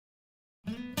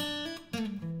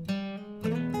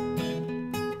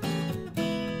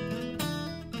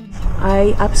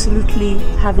I absolutely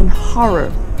have in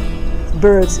horror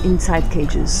birds inside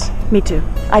cages. Me too.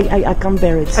 I can't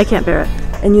bear it. I can't bear it.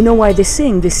 And you know why they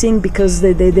sing? They sing because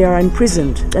they are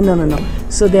imprisoned. No.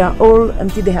 So they are all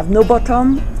empty, they have no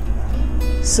bottom.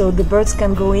 So the birds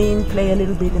can go in, play a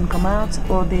little bit and come out,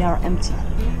 or they are empty.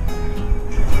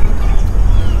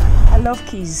 I love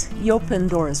keys. You open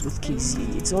doors with keys.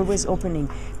 It's always opening.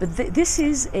 But this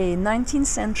is a 19th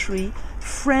century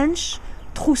French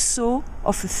trousseau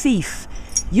of a thief.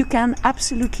 You can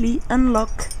absolutely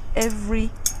unlock every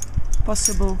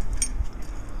possible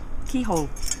keyhole.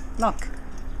 Lock.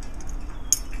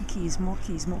 Keys, more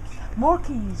keys, more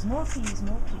keys.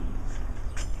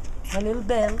 A little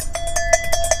bell.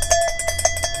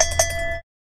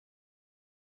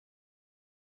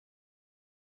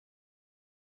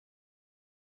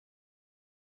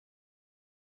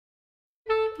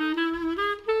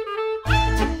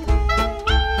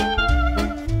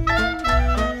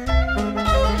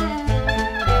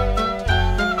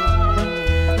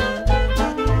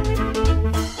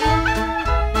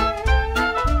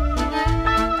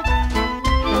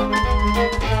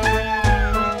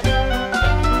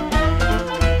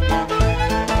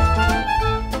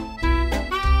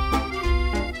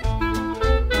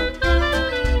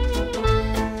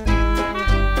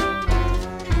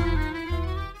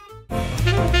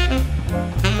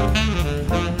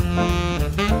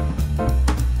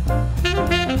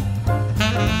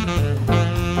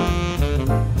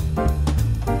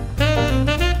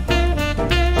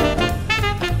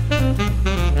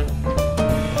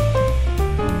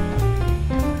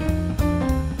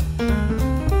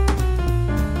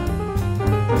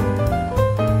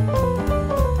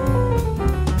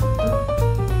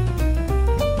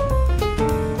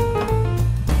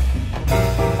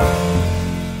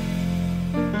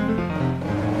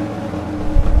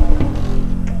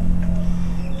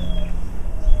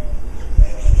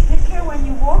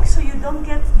 So you don't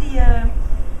get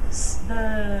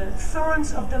the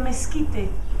thorns of the mesquite.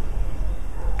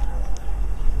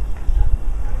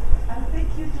 I'll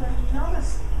take you to another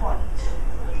spot.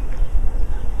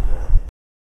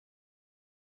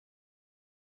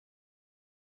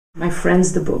 My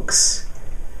friends, the books.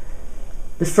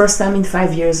 The first time in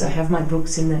 5 years I have my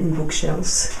books in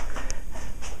bookshelves.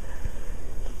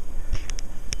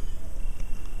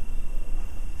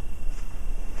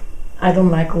 I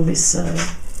don't like all this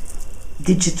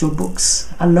digital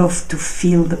books. I love to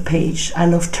feel the page. I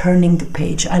love turning the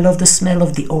page. I love the smell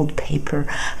of the old paper.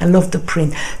 I love the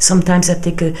print. Sometimes I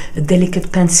take a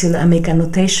delicate pencil, I make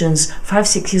annotations. 5,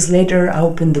 6 years later, I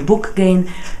open the book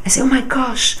again. I say, oh my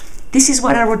gosh, this is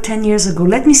what I wrote 10 years ago.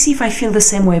 Let me see if I feel the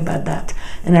same way about that.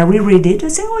 And I reread it. I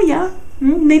say, oh yeah,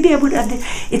 maybe I would have it.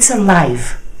 It's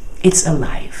alive. It's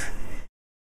alive.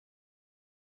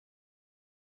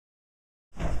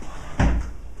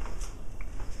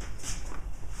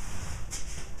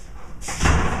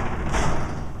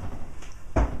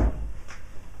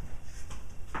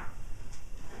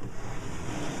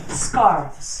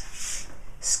 Scarves.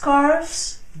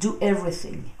 Scarves do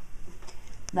everything.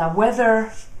 Now,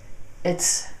 whether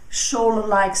it's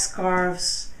shawl-like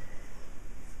scarves,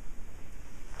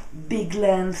 big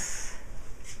length,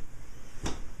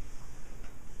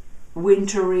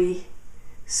 wintry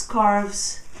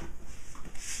scarves,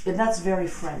 but that's very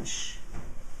French.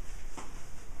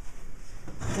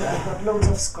 So I've got loads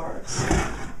of scarves.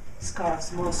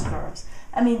 Scarves, more scarves.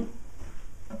 I mean,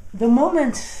 the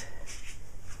moment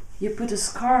you put a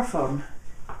scarf on,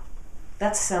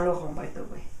 that's Saint Laurent, by the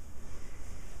way.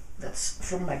 That's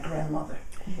from my grandmother.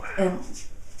 Wow. And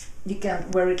you can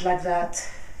wear it like that.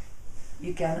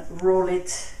 You can roll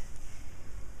it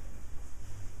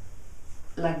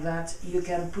like that. You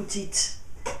can put it,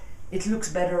 it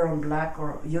looks better on black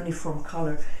or uniform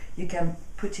color. You can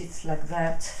put it like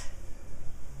that.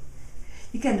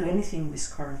 You can do anything with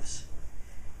scarves.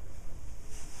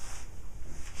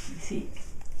 You see,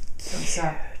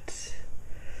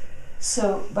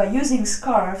 so by using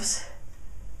scarves,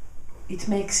 it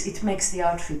makes the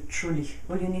outfit truly.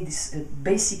 All you need is a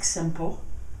basic sample,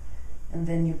 and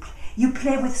then you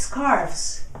play with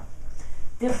scarves,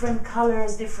 different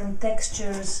colors, different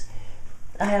textures.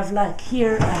 I have like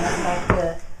here, I have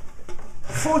like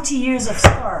 40 years of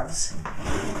scarves.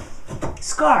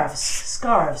 Scarves.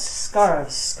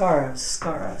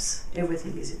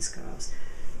 Everything is in scarves.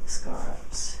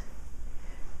 Scarves.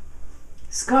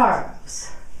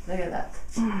 Look at that.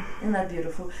 Isn't that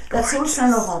beautiful? That's all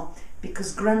Saint Laurent,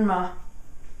 because Grandma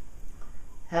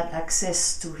had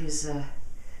access to his.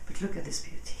 But look at this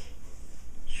beauty.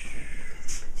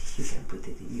 You can put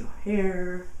it in your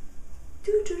hair.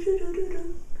 You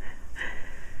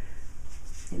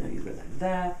know, you go like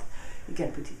that. You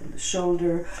can put it on the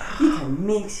shoulder. You can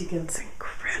mix. You can. It's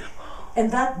incredible. And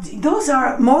those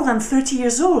are more than 30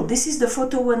 years old. This is the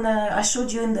photo when I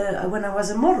showed you when I was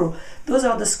a model. Those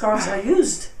are the scarves I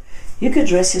used. You could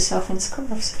dress yourself in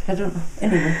scarves. I don't know.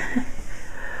 Anyway,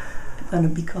 I'm gonna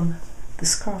become the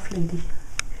scarf lady.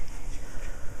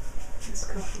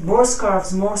 More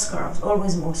scarves,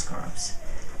 always more scarves.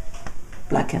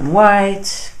 Black and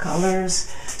white, colors.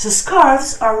 So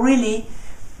scarves are really,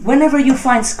 whenever you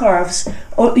find scarves,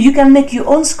 or you can make your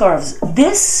own scarves.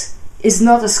 This is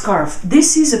not a scarf.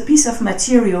 This is a piece of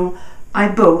material I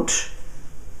bought,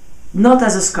 not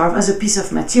as a scarf, as a piece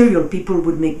of material. People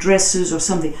would make dresses or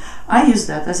something. I use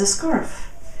that as a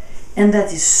scarf. And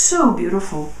that is so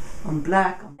beautiful on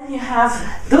black. And you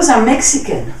have, those are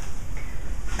Mexican.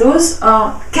 Those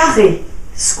are carrés,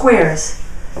 squares.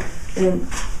 And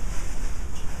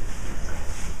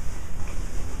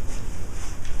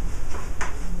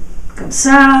comme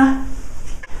ça.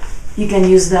 You can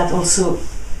use that also.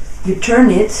 You turn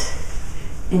it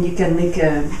and you can make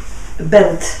a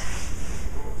belt.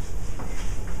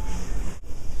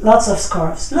 Lots of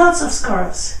scarves,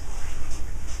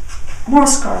 more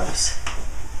scarves.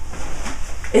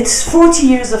 It's 40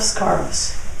 years of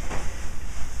scarves.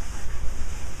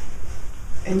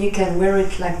 And you can wear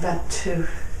it like that too.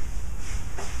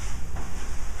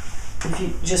 If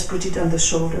you just put it on the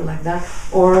shoulder like that,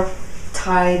 or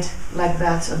tied like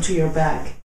that onto your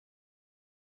bag.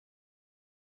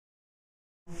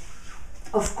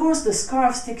 Of course, the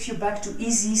scarves takes you back to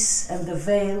Isis and the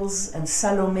veils and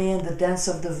Salome and the dance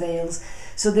of the veils.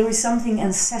 So there is something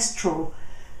ancestrally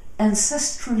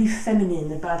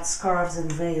feminine about scarves and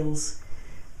veils,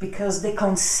 because they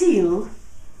conceal,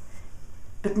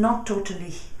 but not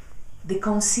totally. They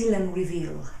conceal and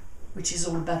reveal, which is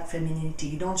all about femininity.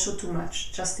 You don't show too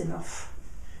much, just enough.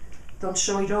 Don't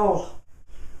show it all.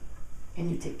 And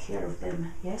you take care of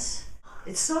them, yes?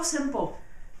 It's so simple.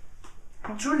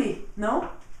 Truly, no?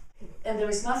 And there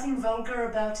is nothing vulgar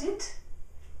about it,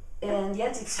 and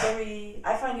yet it's very,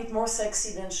 I find it more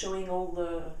sexy than showing all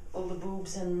the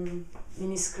boobs and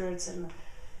miniskirts. And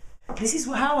this is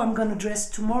how I'm gonna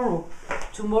dress tomorrow.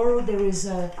 Tomorrow there is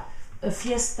a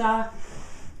fiesta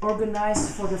organized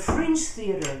for the Fringe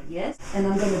Theatre, yes? And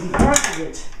I'm gonna be part of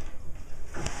it.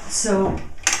 So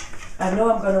I know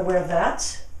I'm gonna wear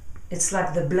that. It's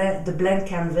like the blank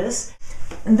canvas.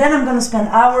 And then I'm going to spend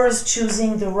hours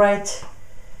choosing the right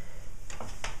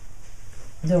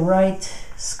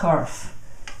scarf.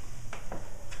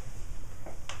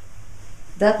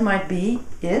 That might be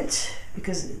it,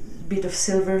 because a bit of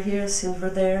silver here, silver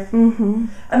there. Mm-hmm.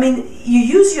 I mean, you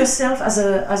use yourself as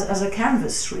a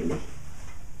canvas, really.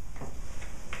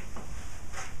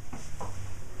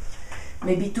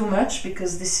 Maybe too much,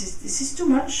 because this is too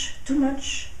much.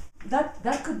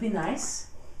 That could be nice.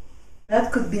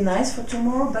 That could be nice for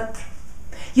tomorrow, but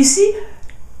you see,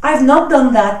 I've not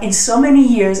done that in so many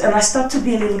years, and I start to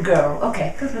be a little girl.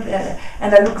 Okay,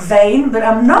 and I look vain, but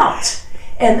I'm not.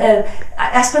 And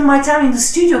I spend my time in the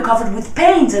studio covered with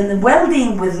paint and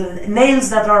welding with nails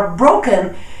that are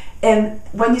broken. And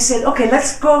when you said, okay,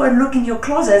 let's go and look in your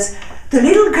closets, the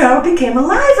little girl became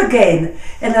alive again,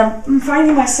 and I'm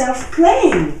finding myself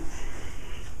playing.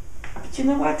 But you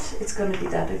know what? It's going to be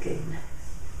that again.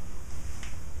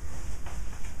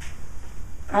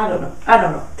 I don't know.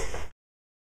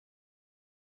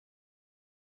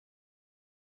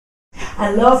 I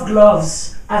love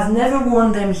gloves. I've never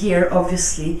worn them here,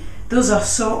 obviously. Those are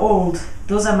so old.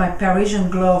 Those are my Parisian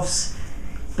gloves.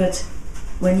 But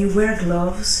when you wear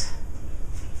gloves,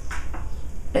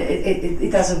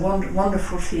 it has a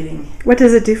wonderful feeling. What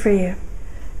does it do for you?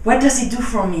 What does it do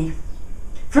for me?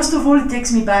 First of all, it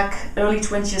takes me back early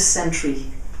 20th century.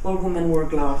 All women wore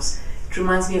gloves. It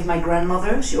reminds me of my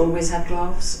grandmother. She always had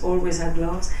gloves,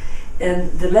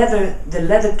 And the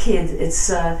leather kid, it's,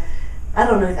 I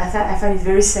don't know, I find it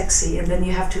very sexy. And then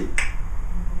you have to,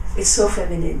 it's so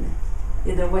feminine.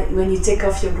 You know, when you take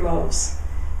off your gloves,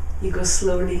 you go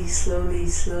slowly,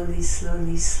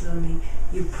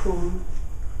 you pull,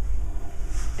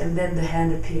 and then the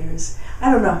hand appears.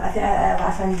 I don't know,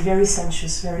 I find it very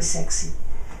sensuous, very sexy.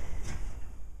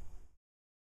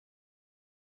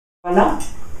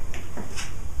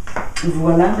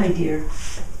 Voila, my dear.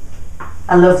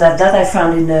 I love that. That I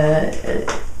found in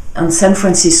on San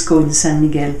Francisco in San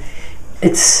Miguel.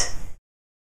 It's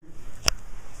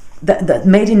that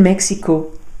made in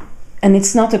Mexico, and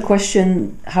it's not a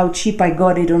question how cheap I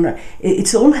got it or not.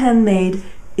 It's all handmade.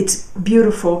 It's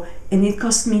beautiful, and it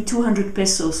cost me 200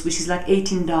 pesos, which is like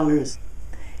 $18.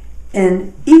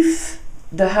 And if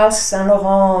the house Saint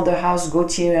Laurent, the house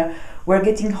Gautier we're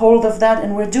getting hold of that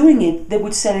and we're doing it. They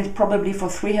would sell it probably for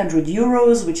 300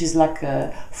 euros, which is like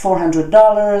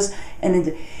 $400.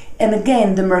 And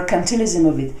again, the mercantilism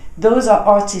of it. Those are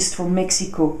artists from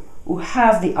Mexico who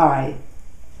have the eye.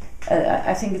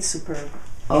 I think it's superb.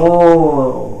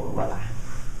 Oh, voila.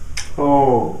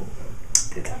 Oh,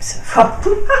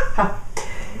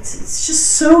 it's just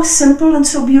so simple and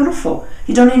so beautiful.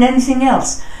 You don't need anything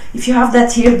else. If you have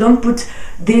that here, don't put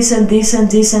this and this and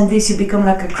this and this. You become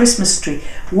like a Christmas tree.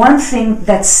 One thing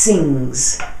that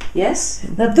sings. Yes?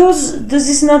 That this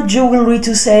is not jewelry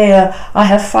to say, I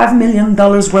have $5 million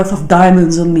worth of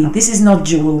diamonds on me. This is not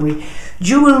jewelry.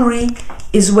 Jewelry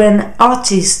is when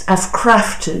artists have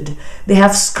crafted, they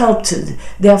have sculpted,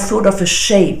 they have thought of a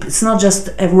shape. It's not just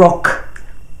a rock.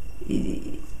 Do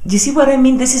you see what I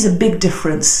mean? This is a big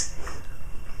difference.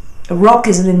 A rock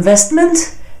is an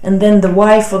investment, and then the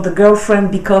wife or the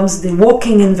girlfriend becomes the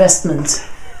walking investment.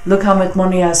 Look how much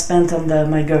money I spent on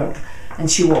my girl. And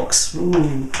she walks.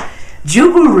 Ooh.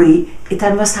 Jewelry, it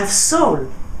must have soul.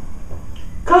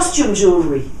 Costume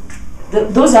jewelry.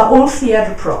 Those are all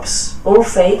theater props. All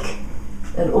fake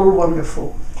and all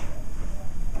wonderful.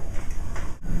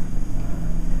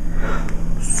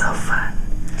 So fun.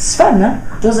 It's fun,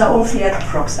 huh? Those are all theater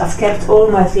props. I've kept all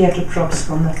my theater props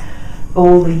from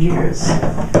all the years. All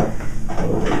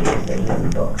the years, the little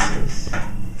boxes.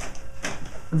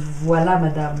 Voila,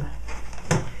 madame.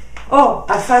 Oh,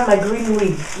 I found my green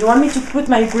wig. You want me to put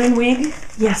my green wig?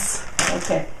 Yes.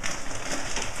 Okay.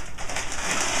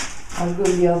 I'll go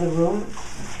in the other room.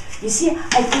 You see,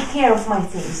 I take care of my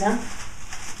things, huh?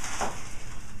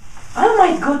 I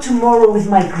might go tomorrow with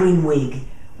my green wig.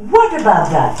 What about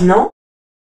that, no?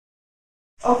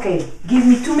 Okay, give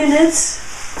me 2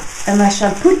 minutes and I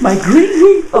shall put my green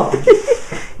wig on.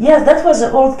 Yeah, that was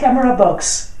an old camera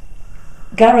box.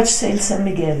 Garage sale San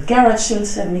Miguel, garage sale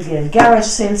San Miguel, garage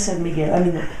sale San Miguel. I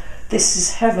mean, this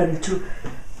is heaven to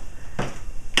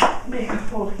make a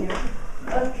hole here.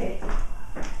 Okay.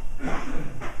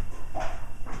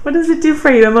 What does it do for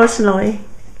you emotionally?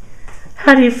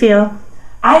 How do you feel?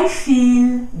 I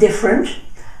feel different.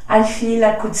 I feel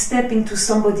I could step into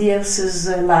somebody else's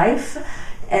life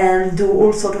and do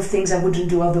all sorts of things I wouldn't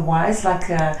do otherwise, like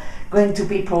going to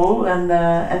people and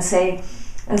say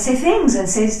things and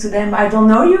say to them, I don't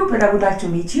know you, but I would like to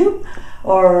meet you.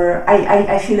 Or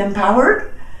I feel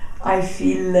empowered. I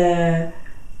feel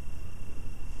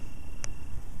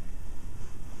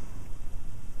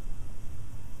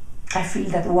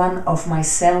that one of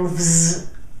myselves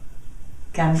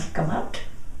can come out.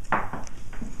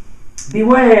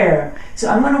 Beware! So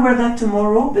I'm going to wear that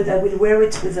tomorrow, but I will wear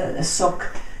it with a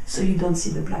sock so you don't see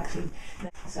the black thing.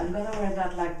 So I'm going to wear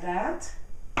that like that.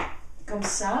 Comme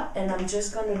ça, and I'm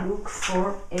just gonna look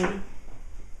for a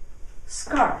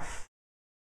scarf.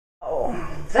 Oh,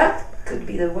 that could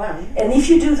be the one. And if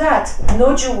you do that,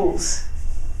 no jewels.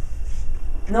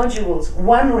 No jewels.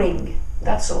 One ring.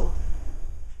 That's all.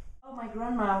 Oh, my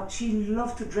grandma, she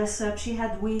loved to dress up. She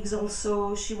had wigs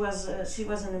also. She was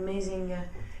an amazing,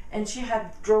 and she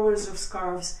had drawers of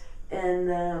scarves.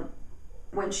 And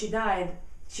when she died,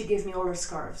 she gave me all her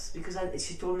scarves because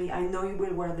she told me, I know you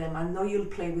will wear them. I know you'll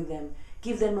play with them.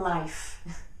 Give them life.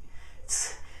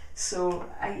 So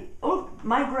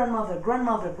my grandmother,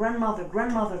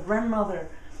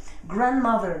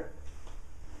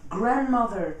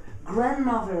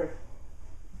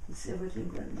 it's everything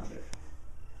grandmother.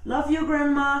 Love you,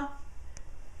 grandma.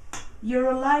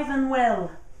 You're alive and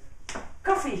well.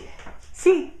 Coffee.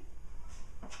 See?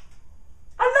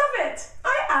 I love it.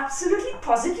 I absolutely,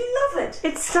 positively love it.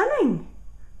 It's stunning.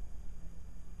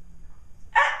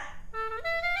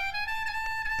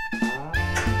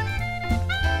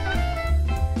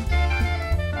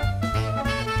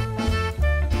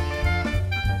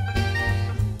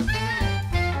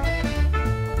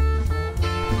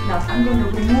 Now I'm going to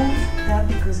remove that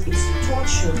because it's a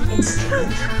torture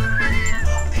instrument.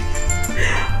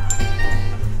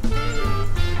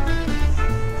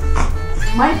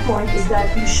 My point is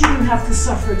that you shouldn't have to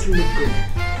suffer to look good.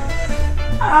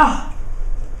 Ah!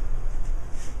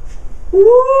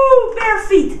 Woo! Bare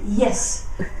feet! Yes!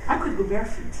 I could go bare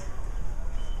feet.